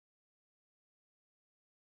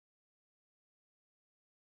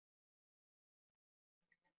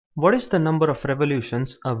What is the number of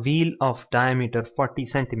revolutions a wheel of diameter 40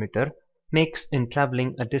 cm makes in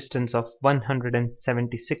traveling a distance of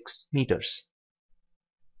 176 meters?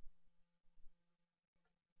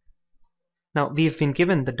 Now we have been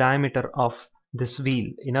given the diameter of this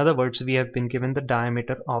wheel. In other words, we have been given the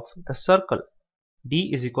diameter of the circle.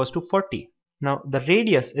 D is equals to 40. Now the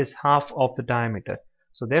radius is half of the diameter.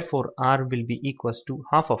 So therefore R will be equals to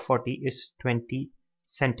half of 40 is 20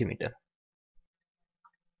 centimeter.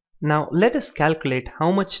 Now let us calculate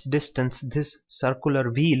how much distance this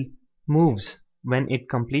circular wheel moves when it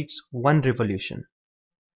completes one revolution.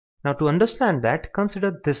 Now to understand that,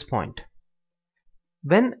 consider this point.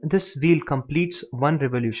 When this wheel completes one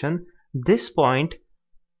revolution, this point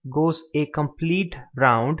goes a complete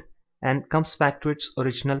round and comes back to its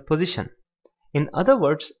original position. In other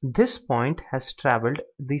words, this point has traveled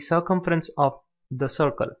the circumference of the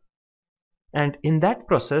circle. And in that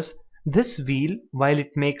process, this wheel, while it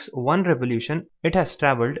makes one revolution, it has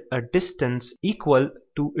traveled a distance equal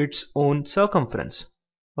to its own circumference.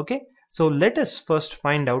 Okay, so let us first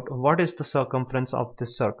find out what is the circumference of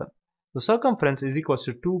this circle. The circumference is equals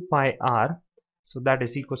to 2 pi r, so that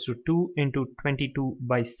is equals to 2 into 22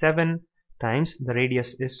 by 7 times the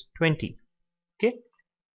radius is 20. Okay,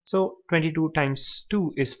 so 22 times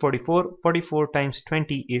 2 is 44, 44 times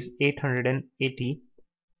 20 is 880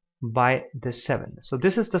 by this 7. So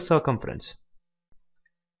this is the circumference.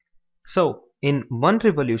 So in one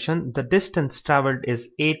revolution the distance traveled is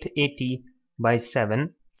 880 by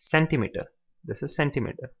 7 centimeter. This is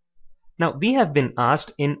centimeter. Now we have been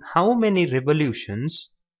asked in how many revolutions,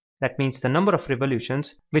 that means the number of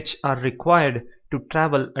revolutions which are required to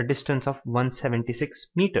travel a distance of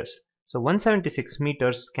 176 meters. So 176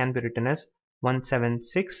 meters can be written as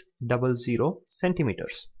 17600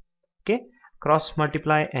 centimeters. Okay, cross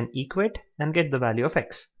multiply and equate and get the value of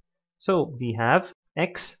x. So we have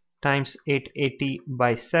x times 880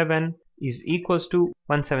 by 7 is equals to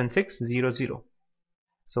 17600.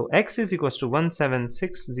 So x is equals to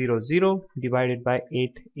 17600 divided by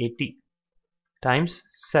 880 times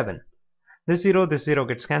 7. This 0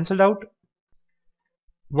 gets cancelled out.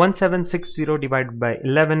 1760 divided by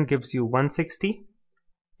 11 gives you 160,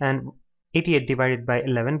 and 88 divided by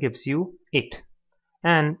 11 gives you 8,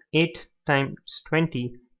 and 8 times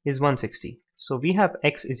 20 is 160. So we have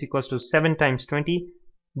x is equals to 7 times 20,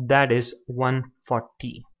 that is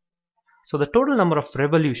 140. So the total number of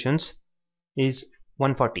revolutions is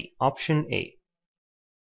 140, option A.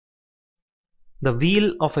 The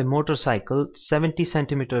wheel of a motorcycle 70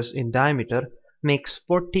 centimeters in diameter makes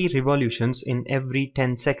 40 revolutions in every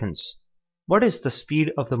 10 seconds. What is the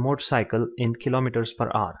speed of the motorcycle in kilometers per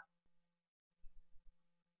hour?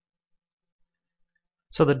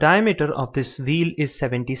 So the diameter of this wheel is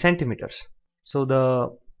 70 centimeters. So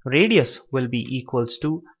the radius will be equals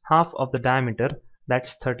to half of the diameter,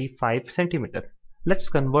 that's 35 centimeter. Let's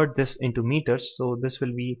convert this into meters. So this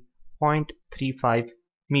will be 0.35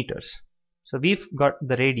 meters. So we've got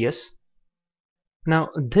the radius. Now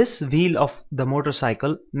this wheel of the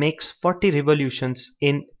motorcycle makes 40 revolutions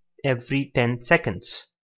in every 10 seconds.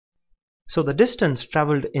 So the distance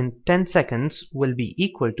traveled in 10 seconds will be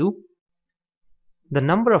equal to the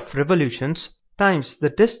number of revolutions times the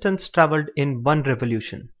distance traveled in one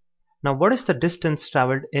revolution. Now what is the distance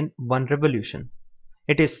traveled in one revolution?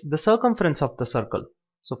 It is the circumference of the circle.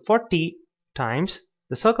 So 40 times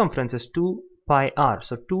the circumference is 2 pi r.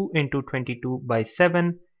 So 2 into 22 by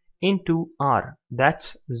 7 into r,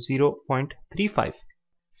 that's 0.35.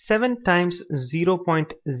 7 times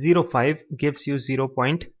 0.05 gives you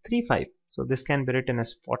 0.35. So this can be written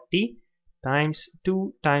as 40 times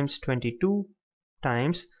 2 times 22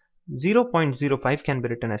 times 0.05 can be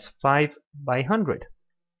written as 5 by 100.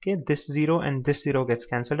 Okay, this 0 and this 0 gets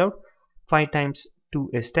cancelled out. 5 times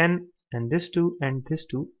 2 is 10, and this 2 and this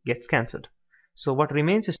 2 gets cancelled. So what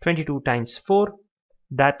remains is 22 times 4,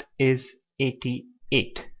 that is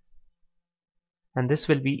 88. And this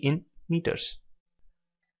will be in meters.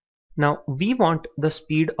 Now we want the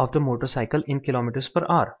speed of the motorcycle in kilometers per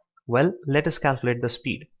hour. Well, let us calculate the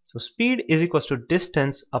speed. So speed is equals to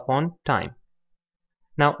distance upon time.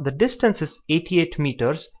 Now the distance is 88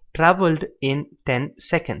 meters traveled in 10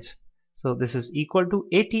 seconds. So this is equal to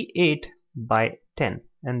 88 by 10,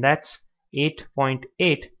 and that's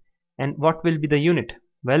 8.8. And what will be the unit?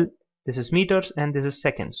 Well, this is meters and this is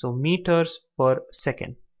seconds. So meters per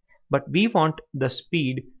second. But we want the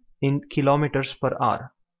speed in kilometers per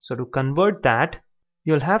hour. So to convert that,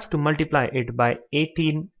 you'll have to multiply it by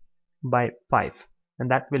 18 by 5, and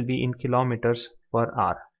that will be in kilometers per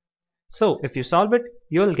hour. So if you solve it,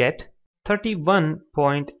 you'll get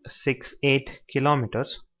 31.68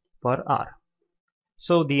 kilometers per hour.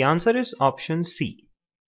 So the answer is option C.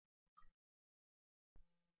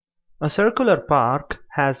 A circular park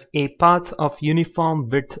has a path of uniform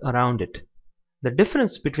width around it. The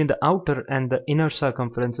difference between the outer and the inner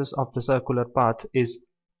circumferences of the circular path is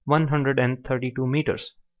 132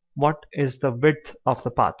 meters. What is the width of the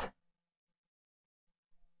path?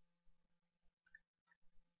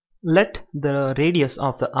 Let the radius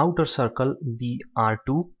of the outer circle be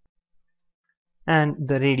R2 and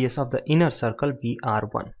the radius of the inner circle be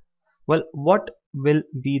R1. Well, what will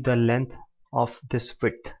be the length of this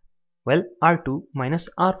width? Well, R2 minus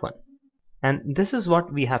R1. And this is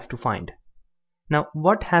what we have to find. Now,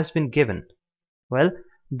 what has been given? Well,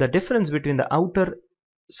 the difference between the outer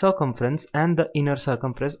circumference and the inner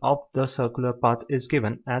circumference of the circular path is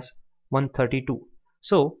given as 132.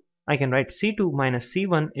 So, I can write C2 minus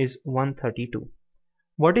C1 is 132.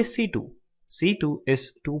 What is C2? C2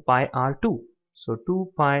 is 2 pi R2. So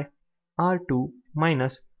 2 pi R2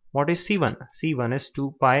 minus what is C1? C1 is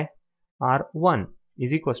 2 pi R1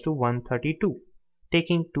 is equals to 132.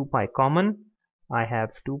 Taking 2 pi common, I have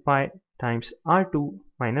 2 pi times R2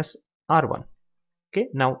 minus R1. Okay,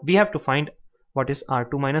 now we have to find what is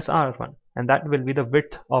R2 minus R1, and that will be the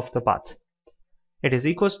width of the path. It is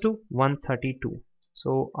equals to 132.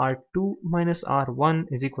 So R2 minus R1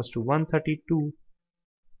 is equals to 132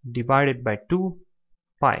 divided by 2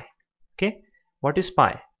 pi. Okay, what is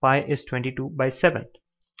pi? Pi is 22 by 7.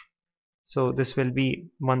 So this will be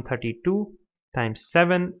 132 times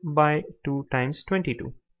 7 by 2 times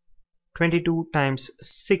 22. 22 times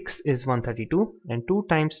 6 is 132 and 2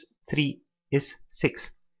 times 3 is 6.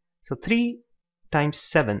 So 3 times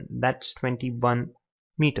 7, that's 21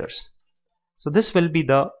 meters. So this will be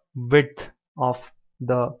the width of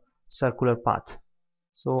the circular path.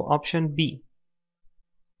 So option B.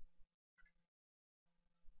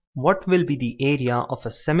 What will be the area of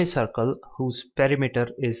a semicircle whose perimeter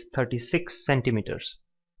is 36 centimeters?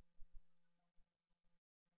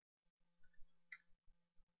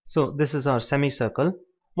 So this is our semicircle.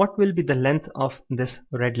 What will be the length of this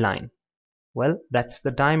red line? Well, that's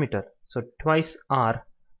the diameter. So twice r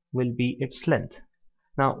will be its length.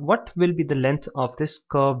 Now what will be the length of this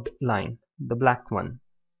curved line, the black one?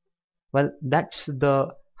 Well, that's the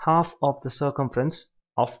half of the circumference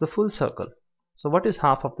of the full circle. So what is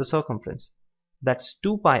half of the circumference? That's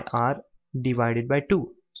 2 pi r divided by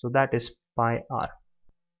 2. So that is pi r.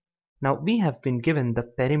 Now we have been given the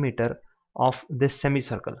perimeter of this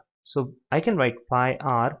semicircle. So I can write pi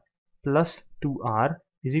r plus 2r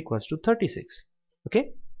is equals to 36.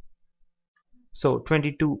 Okay. So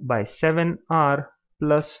 22 by 7r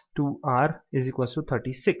plus 2r is equals to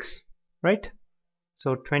 36. Right.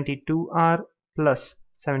 So 22r plus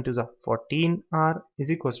 7 to the 14r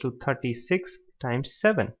is equals to 36 times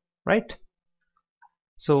 7, right?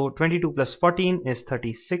 So 22 plus 14 is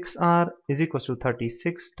 36r is equals to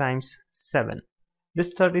 36 times 7.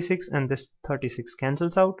 This 36 and this 36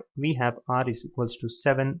 cancels out. We have r is equals to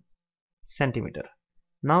 7 centimeter.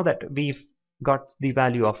 Now that we've got the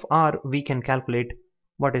value of r, we can calculate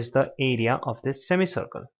what is the area of this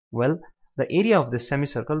semicircle. Well, the area of this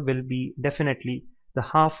semicircle will be definitely the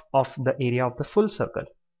half of the area of the full circle.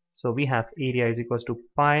 So we have area is equals to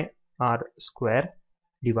pi r square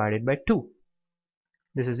divided by 2.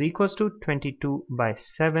 This is equals to 22 by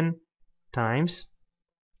 7 times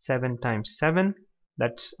 7 times 7,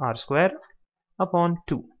 that's r square, upon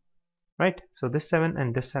 2. Right? So this 7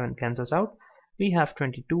 and this 7 cancels out. We have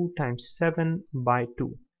 22 times 7 by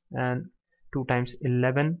 2, and 2 times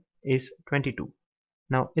 11 is 22.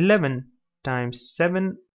 Now 11 times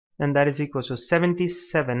 7, and that is equal to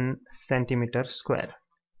 77 centimeter square,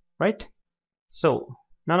 right? So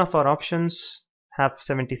none of our options have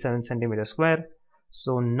 77 centimeter square,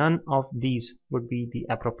 so none of these would be the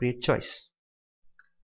appropriate choice.